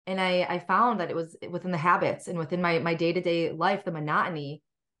And I found that it was within the habits and within my day-to-day life, the monotony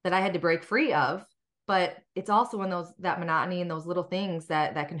that I had to break free of. But it's also in that monotony and those little things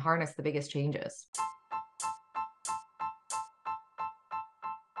that can harness the biggest changes.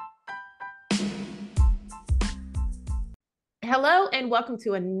 Hello, and welcome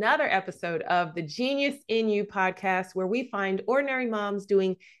to another episode of the Genius in You podcast, where we find ordinary moms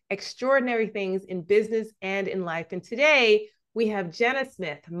doing extraordinary things in business and in life. And today we have Jenna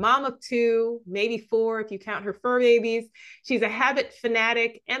Smith, mom of two, maybe four if you count her fur babies. She's a habit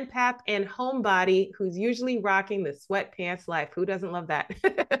fanatic, empath, and homebody who's usually rocking the sweatpants life. Who doesn't love that?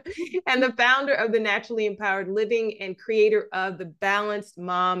 And the founder of the Naturally Empowered Living and creator of the Balanced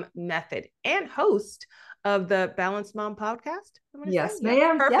Mom Method and host of the Balanced Mom podcast. Yes, Yeah,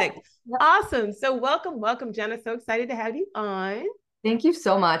 ma'am. perfect. Yep. Awesome. So welcome, Jenna. So excited to have you on. Thank you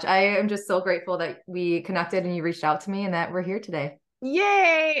so much. I am just so grateful that we connected and you reached out to me and that we're here today.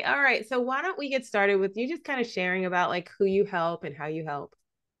 Yay. All right. So why don't we get started with you just kind of sharing about like who you help and how you help?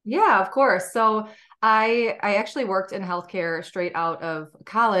 Yeah, of course. So I actually worked in healthcare straight out of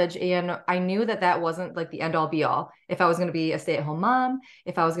college, and I knew that wasn't like the end all be all. If I was going to be a stay-at-home mom,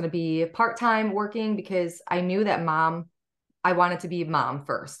 if I was going to be part-time working, because I knew that I wanted to be mom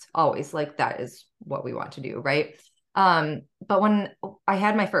first, always. Like that is what we want to do, right? But when I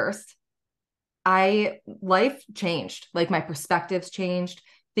had my first, life changed. Like my perspectives changed.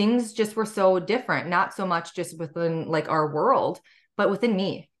 Things just were so different, not so much just within like our world, but within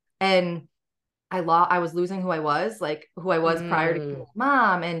me. And I was losing who I was, like who I was prior to being a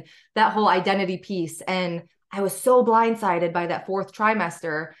mom, and that whole identity piece. And I was so blindsided by that fourth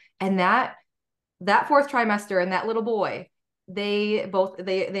trimester. And that fourth trimester and that little boy, they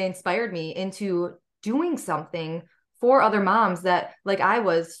inspired me into doing something for other moms that like I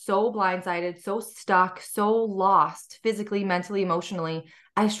was so blindsided, so stuck, so lost physically, mentally, emotionally.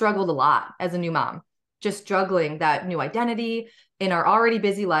 I struggled a lot as a new mom, just juggling that new identity in our already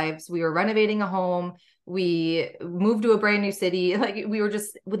busy lives. We were renovating a home. We moved to a brand new city. Like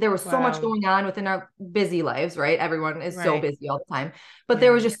there was so much going on within our busy lives, right? Everyone is so busy all the time, but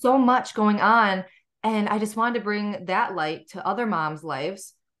there was just so much going on. And I just wanted to bring that light to other moms'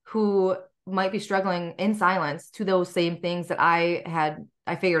 lives who might be struggling in silence to those same things that I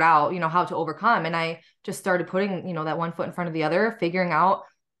figured out, how to overcome. And I just started putting, that one foot in front of the other, figuring out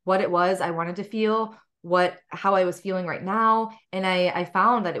what it was I wanted to feel, how I was feeling right now. And I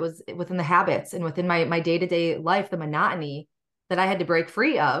found that it was within the habits and within my day-to-day life, the monotony that I had to break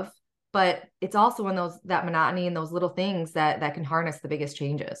free of. But it's also in that monotony and those little things that can harness the biggest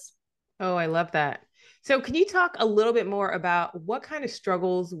changes. Oh, I love that. So can you talk a little bit more about what kind of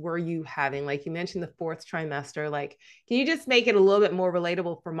struggles were you having? Like you mentioned the fourth trimester, like, can you just make it a little bit more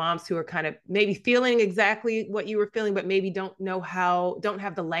relatable for moms who are kind of maybe feeling exactly what you were feeling, but maybe don't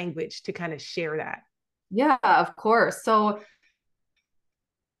have the language to kind of share that? Yeah, of course. So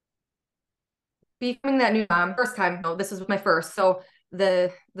becoming that new mom, first time, no, this was my first. So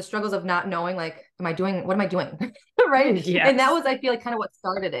the struggles of not knowing, like, what am I doing? Right. Yes. And that was, I feel like, kind of what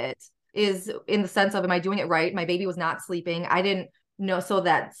started it, is in the sense of, am I doing it right? My baby was not sleeping. I didn't know. So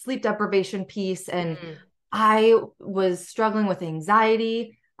that sleep deprivation piece, and I was struggling with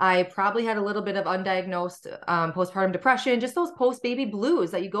anxiety. I probably had a little bit of undiagnosed postpartum depression, just those post-baby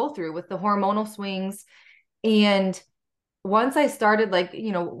blues that you go through with the hormonal swings. And once I started, like,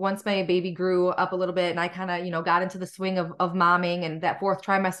 once my baby grew up a little bit and I kind of, got into the swing of momming, and that fourth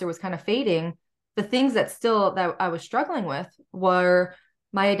trimester was kind of fading, the things that I was struggling with were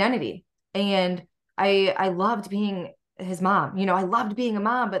my identity. And I loved being his mom. I loved being a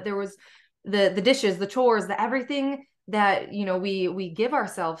mom, but there was the dishes, the chores, the everything that, we give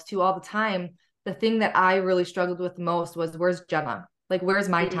ourselves to all the time. The thing that I really struggled with the most was, where's Jenna? Like, where's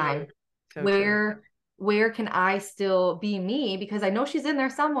my time? So Where can I still be me? Because I know she's in there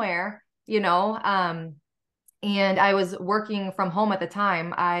somewhere, and I was working from home at the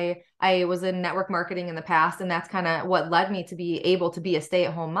time. I was in network marketing in the past, and that's kind of what led me to be able to be a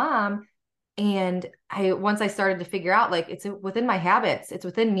stay-at-home mom. And once I started to figure out, like, it's within my habits, it's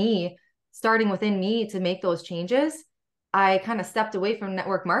within me, starting within me to make those changes. I kind of stepped away from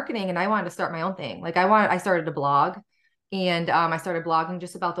network marketing and I wanted to start my own thing. I started a blog, and I started blogging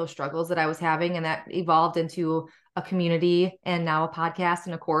just about those struggles that I was having. And that evolved into a community and now a podcast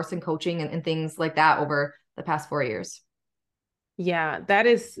and a course and coaching and things like that over the past 4 years. Yeah, that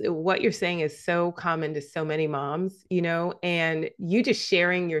is what you're saying is so common to so many moms, and you just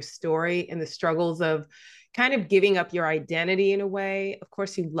sharing your story and the struggles of kind of giving up your identity in a way. Of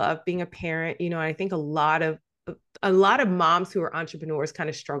course, you love being a parent, I think a lot of moms who are entrepreneurs kind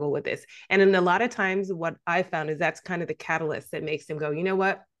of struggle with this. And then a lot of times what I found is that's kind of the catalyst that makes them go, you know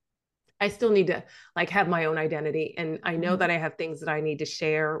what? I still need to like have my own identity. And I know that I have things that I need to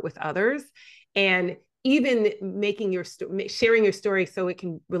share with others. And even making sharing your story so it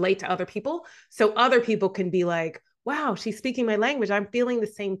can relate to other people. So other people can be like, wow, she's speaking my language. I'm feeling the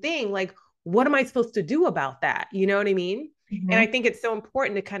same thing. Like, what am I supposed to do about that? You know what I mean? And I Mm-hmm. think it's so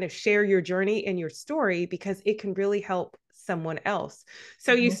important to kind of share your journey and your story because it can really help someone else.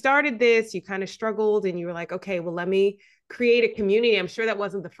 So you Mm-hmm. started this, you kind of struggled and you were like, okay, well, let me create a community. I'm sure that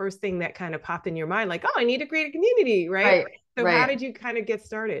wasn't the first thing that kind of popped in your mind, like, oh, I need to create a community, right? Right. So how Right. did you kind of get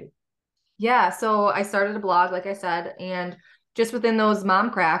started? Yeah. So I started a blog, like I said, and just within those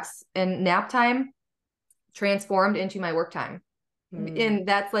mom cracks and nap time transformed into my work time. Mm, And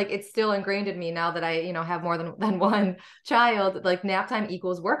that's like, it's still ingrained in me now that I, have more than one child, like nap time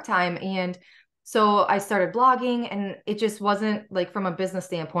equals work time. And so I started blogging, and it just wasn't like, from a business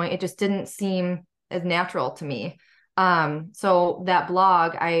standpoint, it just didn't seem as natural to me. So that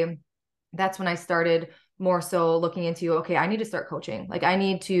blog, that's when I started more so looking into, okay, I need to start coaching. Like I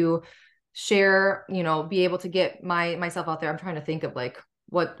need to share, be able to get myself out there. I'm trying to think of like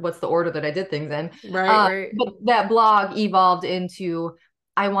what's the order that I did things in. right, right, But that blog evolved into,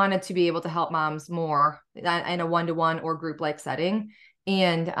 I wanted to be able to help moms more in a one-to-one or group like setting.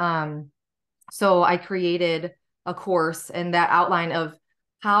 And so I created a course and that outline of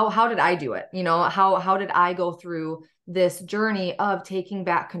how did I do it? How did I go through this journey of taking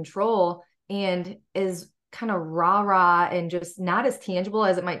back control, and is kind of rah and just not as tangible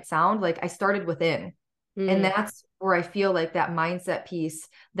as it might sound. Like I started within. And mm, that's where I feel like that mindset piece,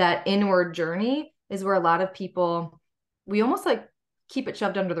 that inward journey, is where a lot of people, we almost like keep it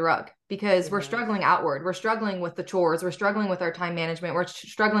shoved under the rug because we're yes, struggling outward. We're struggling with the chores. We're struggling with our time management. We're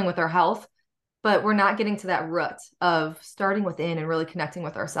struggling with our health, but we're not getting to that root of starting within and really connecting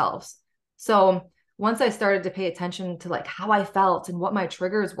with ourselves. So once I started to pay attention to like how I felt and what my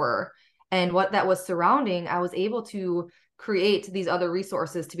triggers were and what that was surrounding, I was able to create these other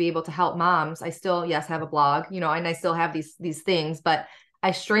resources to be able to help moms. I still, yes, have a blog, and I still have these things, but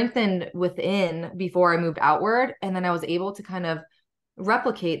I strengthened within before I moved outward. And then I was able to kind of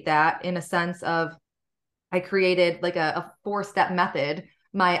replicate that in a sense of, I created like a 4-step method,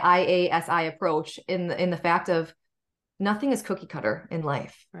 my IASI approach, in the fact of, nothing is cookie cutter in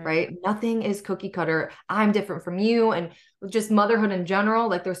life, right, right? Nothing is cookie cutter. I'm different from you. And just motherhood in general,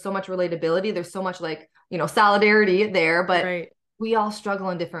 like there's so much relatability. There's so much like, solidarity there, but right. we all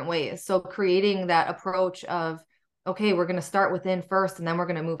struggle in different ways. So creating that approach of, okay, we're going to start within first and then we're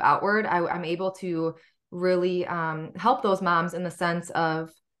going to move outward. I'm able to really help those moms in the sense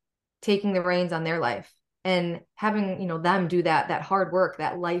of taking the reins on their life and having, them do that hard work,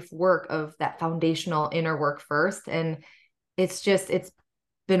 that life work of that foundational inner work first. And it's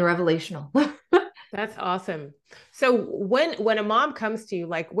been revelational. That's awesome. So when a mom comes to you,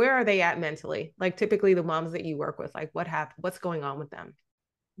 like where are they at mentally? Like typically the moms that you work with, like what happened? What's going on with them?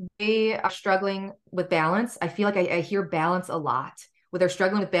 They are struggling with balance. I feel like I hear balance a lot, where they're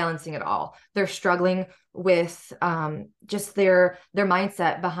struggling with balancing it all. They're struggling with just their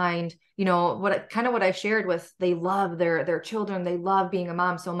mindset behind, what I've shared with, they love their children, they love being a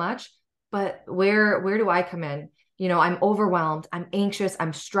mom so much, but where do I come in? I'm overwhelmed, I'm anxious,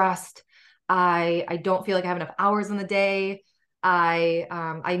 I'm stressed. I don't feel like I have enough hours in the day.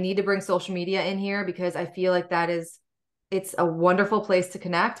 I need to bring social media in here because I feel like it's a wonderful place to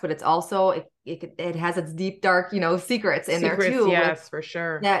connect, but it's also, it has its deep, dark, secrets in there Secrets, too, with yes, for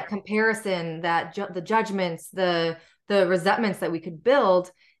sure. that comparison, that the judgments, the resentments that we could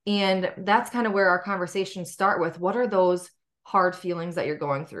build. And that's kind of where our conversations start with, what are those hard feelings that you're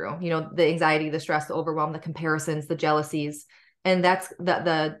going through? The anxiety, the stress, the overwhelm, the comparisons, the jealousies. And that's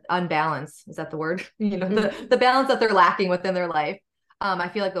the unbalance. Is that the word? The balance that they're lacking within their life. I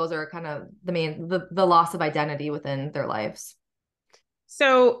feel like those are kind of the loss of identity within their lives.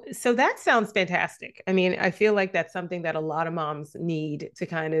 So that sounds fantastic. I mean, I feel like that's something that a lot of moms need to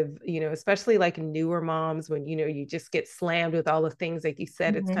kind of, especially like newer moms when, you just get slammed with all the things, like you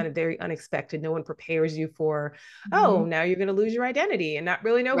said, it's kind Mm-hmm. of very unexpected. No one prepares you for, oh, Mm-hmm. now you're going to lose your identity and not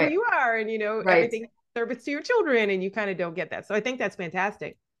really know who Right. you are. And, Right. everything service to your children and you kind of don't get that. So I think that's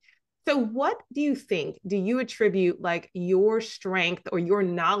fantastic. So, what do you think? Do you attribute like your strength or your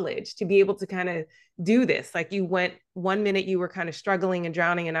knowledge to be able to kind of do this? Like, you went 1 minute, you were kind of struggling and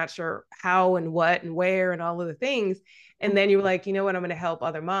drowning and not sure how and what and where and all of the things. And then you were like, you know what, I'm going to help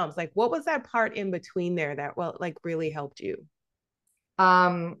other moms. Like, what was that part in between there that, well, like really helped you?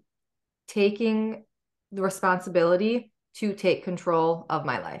 Um, Taking the responsibility to take control of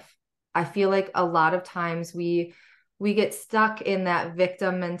my life. I feel like a lot of times we get stuck in that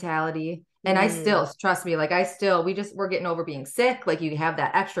victim mentality, And I still, trust me, like we're getting over being sick. Like you have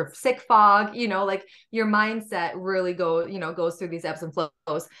that extra sick fog, like your mindset really goes through these ebbs and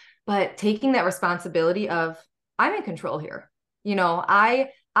flows. But taking that responsibility of I'm in control here.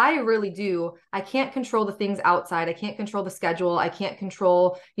 I really do. I can't control the things outside. I can't control the schedule. I can't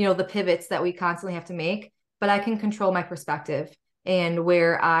control, the pivots that we constantly have to make, but I can control my perspective and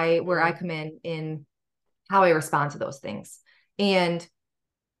where I come in how I respond to those things. And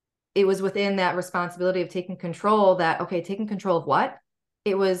it was within that responsibility of taking control that, okay, taking control of what?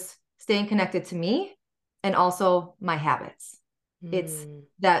 It was staying connected to me and also my habits. It's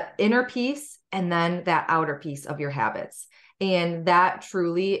that inner piece and then that outer piece of your habits. And that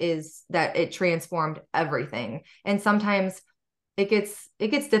truly is that it transformed everything. And sometimes it gets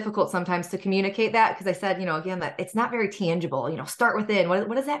difficult sometimes to communicate that, because I said, again, that it's not very tangible, start within.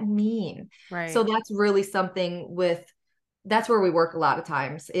 What does that mean? Right. So that's really that's where we work a lot of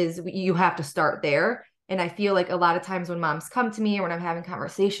times, is you have to start there. And I feel like a lot of times when moms come to me or when I'm having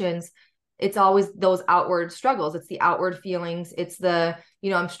conversations, it's always those outward struggles. It's the outward feelings. It's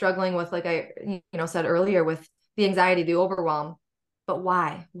I'm struggling with, like I, said earlier, with the anxiety, the overwhelm. But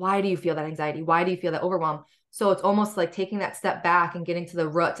why? Why do you feel that anxiety? Why do you feel that overwhelm? So it's almost like taking that step back and getting to the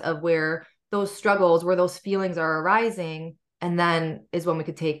root of where those struggles, where those feelings are arising. And then is when we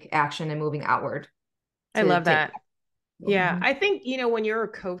could take action and moving outward. I love that. Yeah. Mm-hmm. I think, when you're a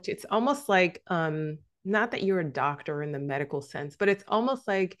coach, it's almost like, not that you're a doctor in the medical sense, but it's almost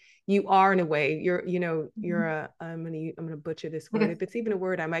like you are in a way. I'm gonna butcher this word. If it's even a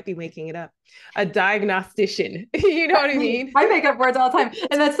word, I might be making it up. A diagnostician. You know what I mean? I make up words all the time.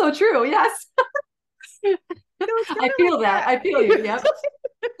 And that's so true. Yes. I feel like that. I feel you. Yep.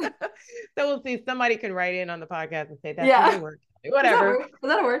 So we'll see. Somebody can write in on the podcast and say, that's not a word. Whatever. Is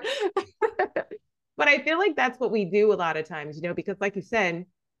that a word? But I feel like that's what we do a lot of times, because like you said,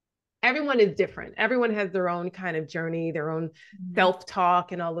 everyone is different. Everyone has their own kind of journey, their own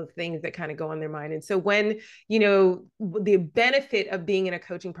self-talk and all the things that kind of go on their mind. And so when, the benefit of being in a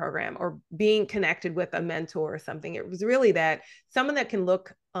coaching program or being connected with a mentor or something, it was really that someone that can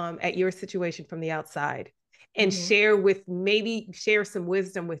look at your situation from the outside and share some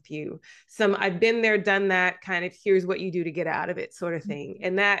wisdom with you. I've been there, done that, kind of, here's what you do to get out of it, sort of thing.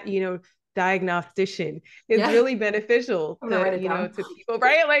 And that, diagnostician is really beneficial to people,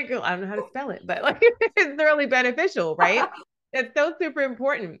 right? Like, I don't know how to spell it, but like it's really beneficial, right? It's so super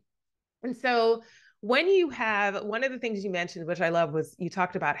important. And so when you have, one of the things you mentioned, which I love, was you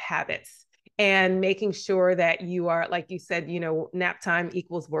talked about habits and making sure that you are, like you said, nap time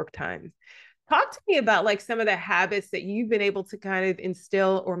equals work time. Talk to me about like some of the habits that you've been able to kind of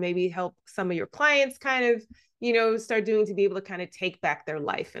instill or maybe help some of your clients kind of, start doing to be able to kind of take back their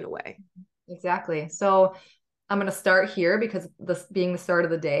life in a way. Exactly. So I'm going to start here because this being the start of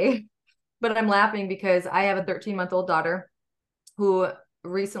the day, but I'm laughing because I have a 13-month-old daughter who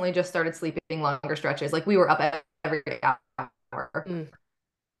recently just started sleeping longer stretches. Like we were up every hour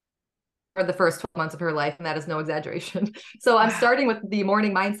for the first 12 months of her life. And that is no exaggeration. So I'm starting with the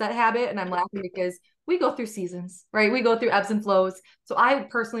morning mindset habit, and I'm laughing because we go through seasons, right? We go through ebbs and flows. So I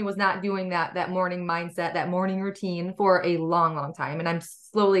personally was not doing that morning mindset, that morning routine for a long, long time. And I'm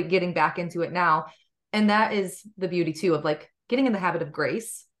slowly getting back into it now. And that is the beauty too, of like getting in the habit of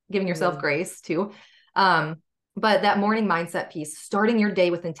grace, giving yourself grace too. But that morning mindset piece, starting your day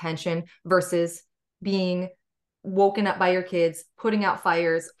with intention versus being woken up by your kids, putting out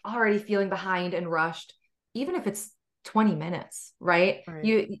fires, already feeling behind and rushed, even if it's 20 minutes, right?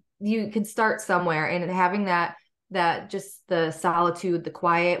 You can start somewhere, and having that just the solitude, the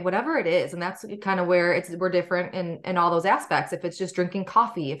quiet, whatever it is. And that's kind of where we're different in all those aspects. If it's just drinking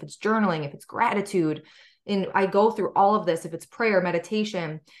coffee, if it's journaling, if it's gratitude, and I go through all of this, if it's prayer,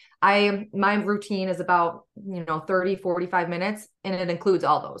 meditation, my routine is about 30, 45 minutes, and it includes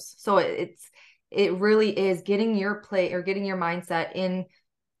all those. So it really is getting your mindset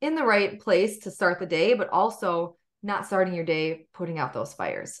in the right place to start the day, but also not starting your day putting out those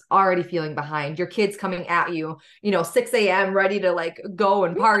fires, already feeling behind, your kids coming at you, 6 a.m. ready to like go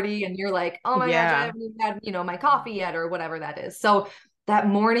and party. And you're like, oh my gosh, I haven't even had, my coffee yet, or whatever that is. So that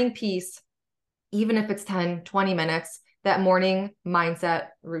morning piece, even if it's 10, 20 minutes, that morning mindset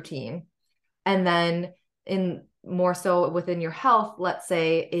routine. And then in more so within your health, let's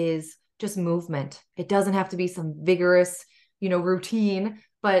say, is just movement. It doesn't have to be some vigorous, routine,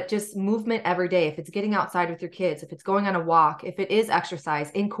 but just movement every day. If it's getting outside with your kids, if it's going on a walk, if it is exercise,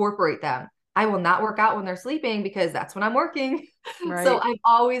 incorporate them. I will not work out when they're sleeping because that's when I'm working. Right. So I've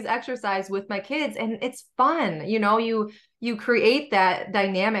always exercised with my kids, and it's fun. You create that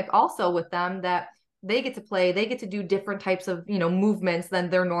dynamic also with them, that they get to play, they get to do different types of, movements than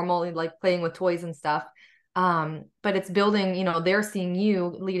they're normally like playing with toys and stuff. But it's building, they're seeing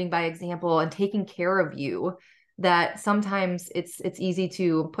you leading by example and taking care of you, that sometimes it's easy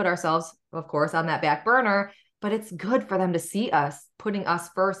to put ourselves, of course, on that back burner, but it's good for them to see us putting us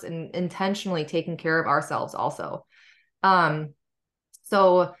first and intentionally taking care of ourselves also.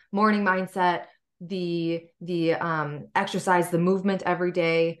 So morning mindset, the exercise, the movement every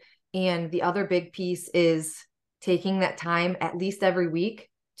day. And the other big piece is taking that time at least every week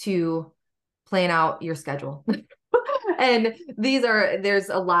to plan out your schedule. And there's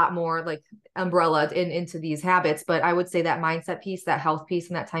a lot more like umbrella into these habits, but I would say that mindset piece, that health piece,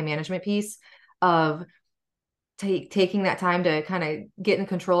 and that time management piece of taking that time to kind of get in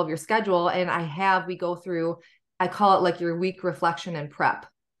control of your schedule. And we go through, I call it like your week reflection and prep.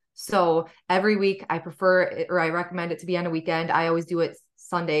 So every week I prefer it, or I recommend it to be on a weekend. I always do it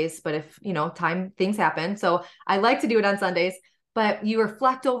Sundays, but if, things happen. So I like to do it on Sundays, but you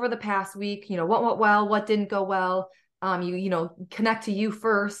reflect over the past week, what went well, what didn't go well. You connect to you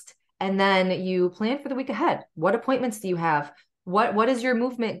first, and then you plan for the week ahead. What appointments do you have? What is your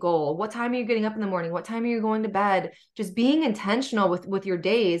movement goal? What time are you getting up in the morning? What time are you going to bed? Just being intentional with your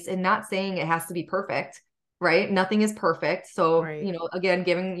days, and not saying it has to be perfect, right? Nothing is perfect. So, Right. Again,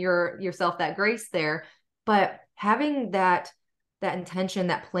 giving yourself that grace there, but having that intention,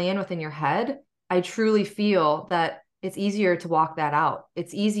 that plan within your head, I truly feel that it's easier to walk that out.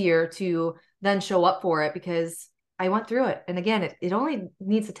 It's easier to then show up for it because I went through it. And again, it only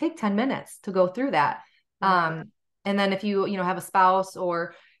needs to take 10 minutes to go through that. Right. And then if you have a spouse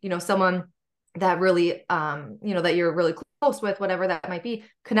or, someone that really, that you're really close with, whatever that might be,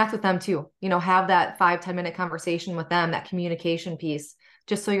 connect with them too, have that 5-10 minute conversation with them, that communication piece,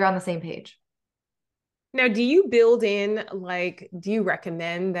 just so you're on the same page. Now, do you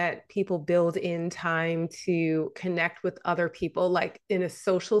recommend that people build in time to connect with other people, like in a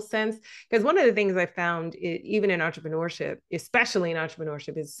social sense? Because one of the things I found, even in entrepreneurship, especially in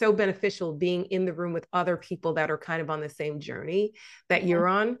entrepreneurship, is so beneficial being in the room with other people that are kind of on the same journey that Mhm. you're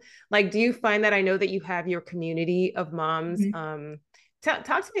on. Like, do you find that? I know that you have your community of moms. Mhm. Talk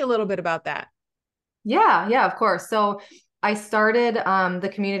to me a little bit about that. Yeah, of course. So I started the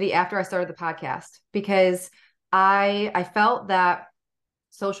community after I started the podcast because I felt that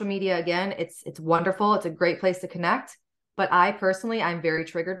social media, again, it's wonderful. It's a great place to connect. But I personally, I'm very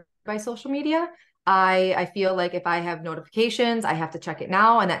triggered by social media. I feel like if I have notifications, I have to check it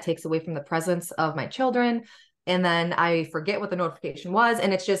now, and that takes away from the presence of my children. And then I forget what the notification was.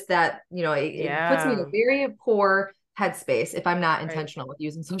 And it's just that, it puts me in a Yeah. very poor headspace if I'm not Right. intentional with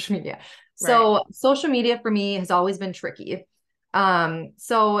using social media. Right. So social media for me has always been tricky.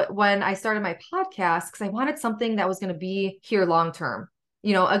 So when I started my podcast, because I wanted something that was going to be here long term,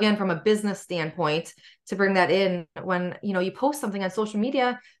 again, from a business standpoint, to bring that in, when, you post something on social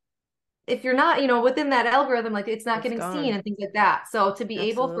media, if you're not, within that algorithm, like it's not It's getting seen gone. and things like that. So to be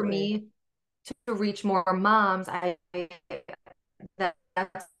able for Absolutely. me to reach more moms, that's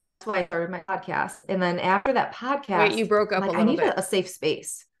why I started my podcast. And then after that Wait, podcast, you broke I'm up a like, I little need bit. a safe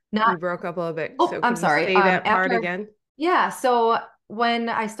space. Not, You broke up a little bit. oh, So I'm could you sorry. say that part After, again? yeah. So when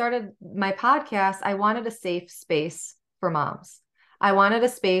I started my podcast, I wanted a safe space for moms. I wanted a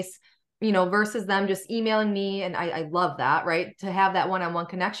space, versus them just emailing me. And I love that, right? To have that one-on-one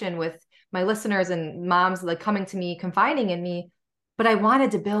connection with my listeners and moms like coming to me, confiding in me. But I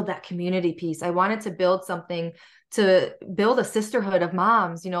wanted to build that community piece. I wanted to build something, to build a sisterhood of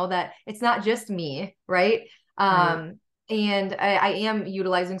moms, that it's not just me, right? Right. And I am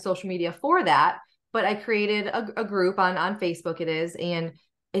utilizing social media for that, but I created a group on Facebook, it is, and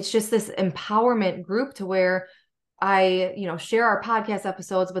it's just this empowerment group to where I, share our podcast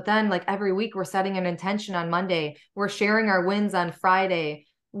episodes, but then like every week we're setting an intention on Monday. We're sharing our wins on Friday.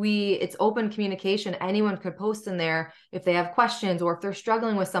 It's open communication. Anyone could post in there if they have questions or if they're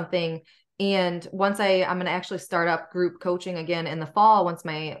struggling with something. And once I'm going to actually start up group coaching again in the fall, once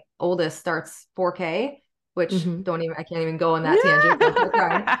my oldest starts 4K, which Mm-hmm. I can't even go on that tangent. So I'll start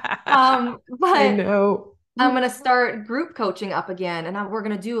crying. I But know. I'm going to start group coaching up again, and we're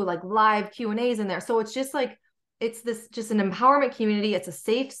going to do like live Q&As in there. So it's just like, it's this just an empowerment community. It's a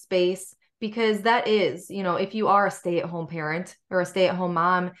safe space, because that is, if you are a stay-at-home parent or a stay-at-home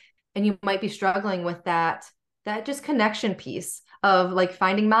mom, and you might be struggling with that just connection piece of like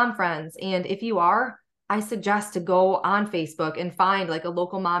finding mom friends. And if you are, I suggest to go on Facebook and find like a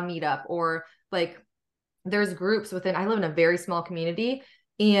local mom meetup, or like there's groups within, I live in a very small community,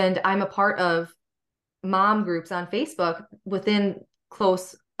 and I'm a part of mom groups on Facebook within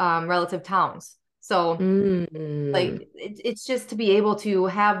close relative towns. So like Mm. it's just to be able to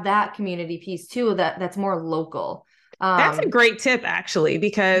have that community piece too, that's more local. That's a um great tip, actually,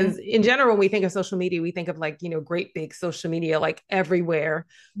 because mhm, in general, when we think of social media, we think of like, great big social media like everywhere.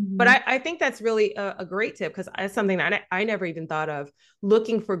 But mhm, I think that's really a great tip because it's something that I never even thought of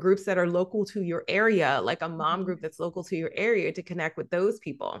looking for groups that are local to your area, like a mom mhm, group that's local to your area to connect with those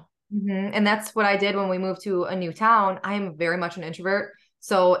people. mhm. And that's what I did when we moved to a new town. I am very much an introvert.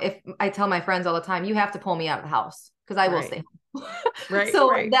 So if I tell my friends all the time, you have to pull me out of the house because I will Right. stay home. Right. So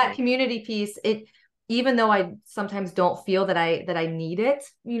Right. that Right. community piece, it even though I sometimes don't feel that I need it,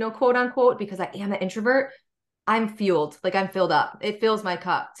 quote unquote, because I am an introvert, I'm fueled, like I'm filled up. It fills my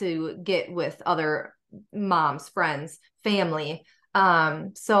cup to get with other moms, friends, family.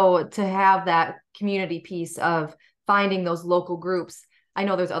 So to have that community piece of finding those local groups. I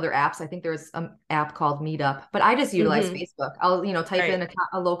know there's other apps. I think there's an app called Meetup, but I just utilize Mm-hmm. Facebook. I'll, type in Right.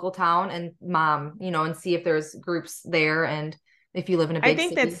 a local town and mom, and see if there's groups there. And if you live in a I big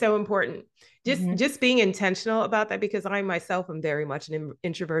think that's city. so important. Just Hmm. just being intentional about that because I myself am very much an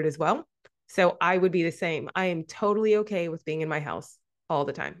introvert as well. So I would be the same. I am totally okay with being in my house all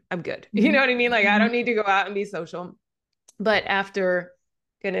the time. I'm good. You Hmm. know what I mean? Like I Hmm. don't need to go out and be social. But after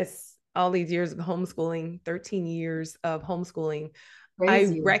goodness, all these years of homeschooling, 13 years of homeschooling, I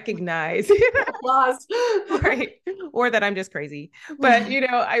Crazy. recognize Lost. right or that I'm just crazy, but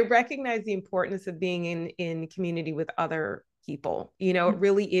I recognize the importance of being in community with other people. It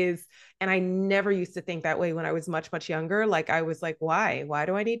really is. And I never used to think that way when I was much younger. Like I was like, why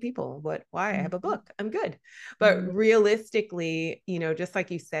do I need people? Why? I have a book, I'm good. But Mhm. realistically, just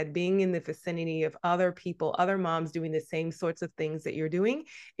like you said, being in the vicinity of other people, other moms doing the same sorts of things that you're doing,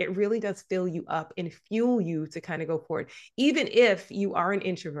 it really does fill you up and fuel you to kind of go forward, even if you are an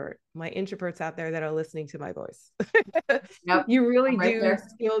introvert. My introverts out there that are listening to my voice, Yep. you really I'm right do there.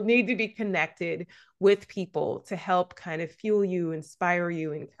 still need to be connected with people to help kind of fuel you, inspire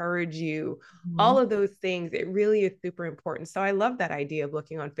you, encourage you, all Mhm. of those things. It really is super important. So I love that idea of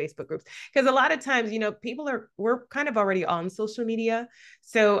looking on Facebook groups because a lot of times, we're kind of already on social media.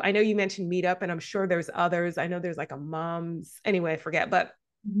 So I know you mentioned Meetup, and I'm sure there's others. I know there's like a mom's, anyway, I forget, but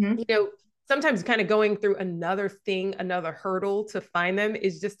you Mhm. know, sometimes kind of going through another thing, another hurdle to find them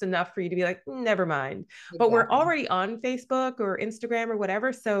is just enough for you to be like, never mind. But we're Exactly. already on Facebook or Instagram or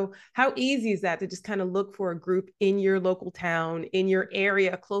whatever. So, how easy is that to just kind of look for a group in your local town, in your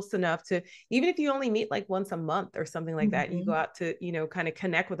area, close enough to, even if you only meet like once a month or something like that, and you go Mhm. out to, kind of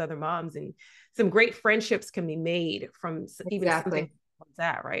connect with other moms, and some great friendships can be made from even something Exactly. like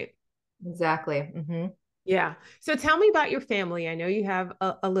that, right? Exactly. Hmm. Yeah. So tell me about your family. I know you have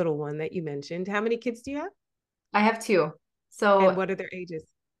a little one that you mentioned. How many kids do you have? I have two. And So what are their ages?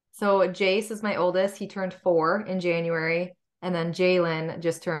 so Jace is my oldest. He turned 4 in January, and then Jalen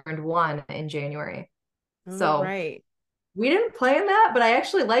just turned 1 in January. All So right. we didn't plan that, but I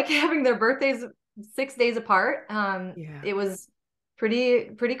actually like having their birthdays 6 days apart. Yeah. It was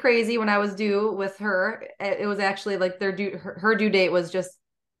pretty crazy when I was due with her. It was actually like her due date was just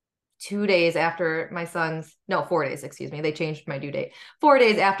 2 days after my son's, no, 4 days, excuse me. They changed my due date 4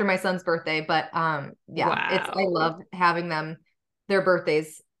 days after my son's birthday. But yeah, I Wow. love having their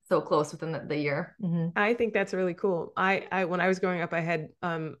birthdays so close within the year. Hmm. I think that's really cool. I when I was growing up, I had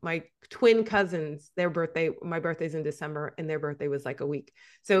my twin cousins, my birthday's in December, and their birthday was like a week.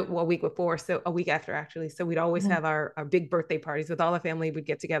 So well, a week before, so a week after actually. So we'd always Hmm. have our big birthday parties with all the family. We'd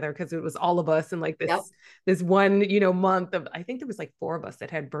get together because it was all of us and like Yep. this one, month of, I think there was like four of us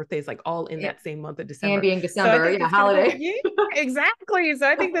that had birthdays like all in Yeah. that same month of And December. being So I December, think yeah, that's kind of cool. holiday. Yeah, exactly. So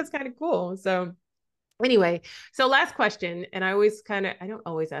I think that's kind of cool. So anyway, so last question, and I don't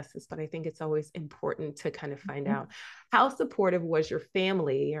always ask this, but I think it's always important to kind of find out how supportive was your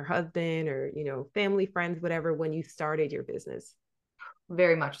family, your husband, or family, friends, whatever, when you started your business.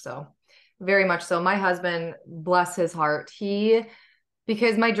 Very much so. Very much so. My husband, bless his heart,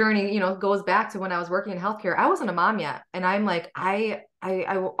 because my journey, goes back to when I was working in healthcare. I wasn't a mom yet. And I'm like, I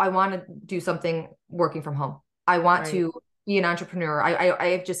want to do something working from home. I want Right. to be an entrepreneur.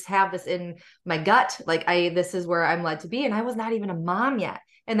 I just have this in my gut. Like this is where I'm led to be. And I was not even a mom yet.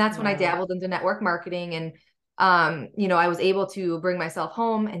 And that's when I Wow. dabbled into network marketing. And, I was able to bring myself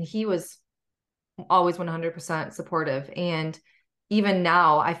home, and he was always 100% supportive. And even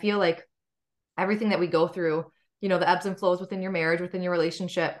now, I feel like everything that we go through, the ebbs and flows within your marriage, within your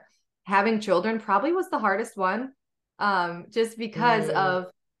relationship, having children probably was the hardest one. Just because Mm,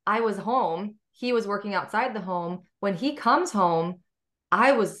 of I was home, he was working outside the home. When he comes home,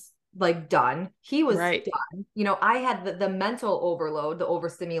 I was like done. He was Right. done. You know, I had the mental overload, the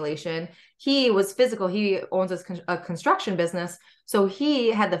overstimulation. He was physical. He owns a construction business. So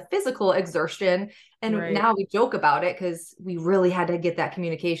he had the physical exertion. And Right. now we joke about it because we really had to get that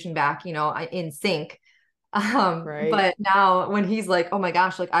communication back, you know, in sync. Right. But now when he's like, oh my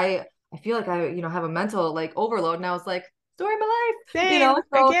gosh, like I feel like I, you know, have a mental like overload. And I was like, story of my life, you Same. know?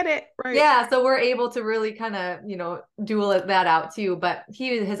 I So get it. Right. yeah, so we're able to really kind of, you know, duel that out too. But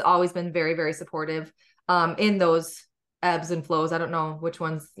he has always been very, very supportive in those ebbs and flows. I don't know which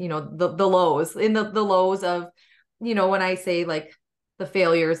ones, you know, the lows, in the lows of, you know, when I say like the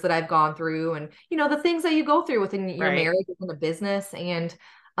failures that I've gone through and, you know, the things that you go through within your Right. marriage, within a business. And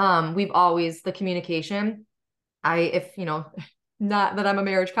we've always the communication. If you know, not that I'm a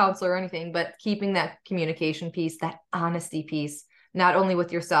marriage counselor or anything, but keeping that communication piece, that honesty piece, not only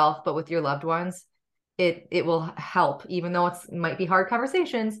with yourself, but with your loved ones, it will help, even though it might be hard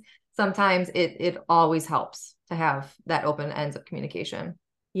conversations. Sometimes it always helps to have that open ends of communication.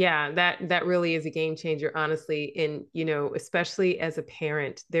 Yeah, that really is a game changer, honestly. And, you know, especially as a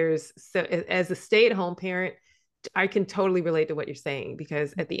parent, there's so as a stay-at-home parent, I can totally relate to what you're saying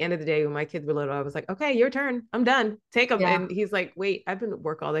because at the end of the day, when my kids were little, I was like, okay, your turn. I'm done. Take them. Yeah. And he's like, wait, I've been at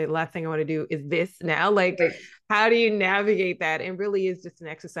work all day. The last thing I want to do is this now. Like, Right. how do you navigate that? And really is just an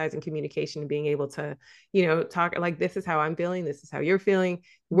exercise in communication and being able to, you know, talk like, this is how I'm feeling. This is how you're feeling.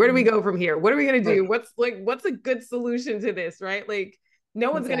 Where do we Mhm. go from here? What are we going to Right. do? What's a good solution to this? Right. Like, no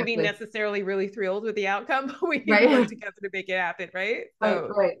one's going to be Exactly. necessarily really thrilled with the outcome, but we need to work Right. together to make it happen. Right. Right. So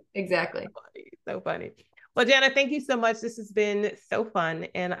Right. Exactly. funny. So funny. Well, Jenna, thank you so much. This has been so fun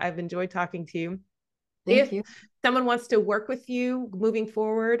and I've enjoyed talking to you. Thank If you. someone wants to work with you moving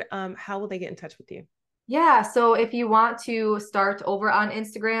forward, how will they get in touch with you? Yeah, so if you want to start over on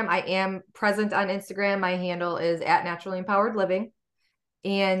Instagram, I am present on Instagram. My handle is at Naturally Empowered Living.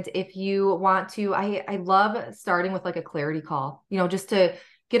 And if you want to, I love starting with like a clarity call, you know, just to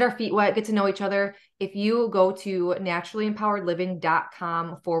get our feet wet, get to know each other. If you go to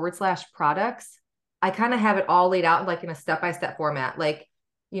naturallympoweredliving.com/products, I kind of have it all laid out like in a step-by-step format. Like,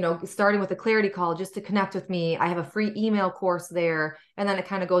 you know, starting with a clarity call just to connect with me. I have a free email course there. And then it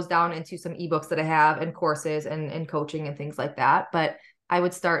kind of goes down into some ebooks that I have and courses and coaching and things like that. But I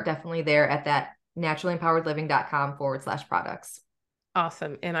would start definitely there at that naturallympoweredliving.com/products.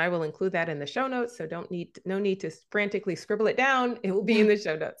 Awesome. And I will include that in the show notes. So no need to frantically scribble it down. It will be in the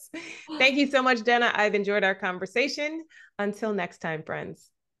show notes. Thank you so much, Jenna. I've enjoyed our conversation. Until next time, friends.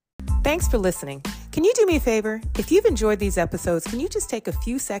 Thanks for listening. Can you do me a favor? If you've enjoyed these episodes, can you just take a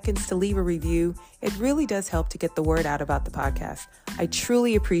few seconds to leave a review? It really does help to get the word out about the podcast. I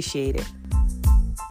truly appreciate it.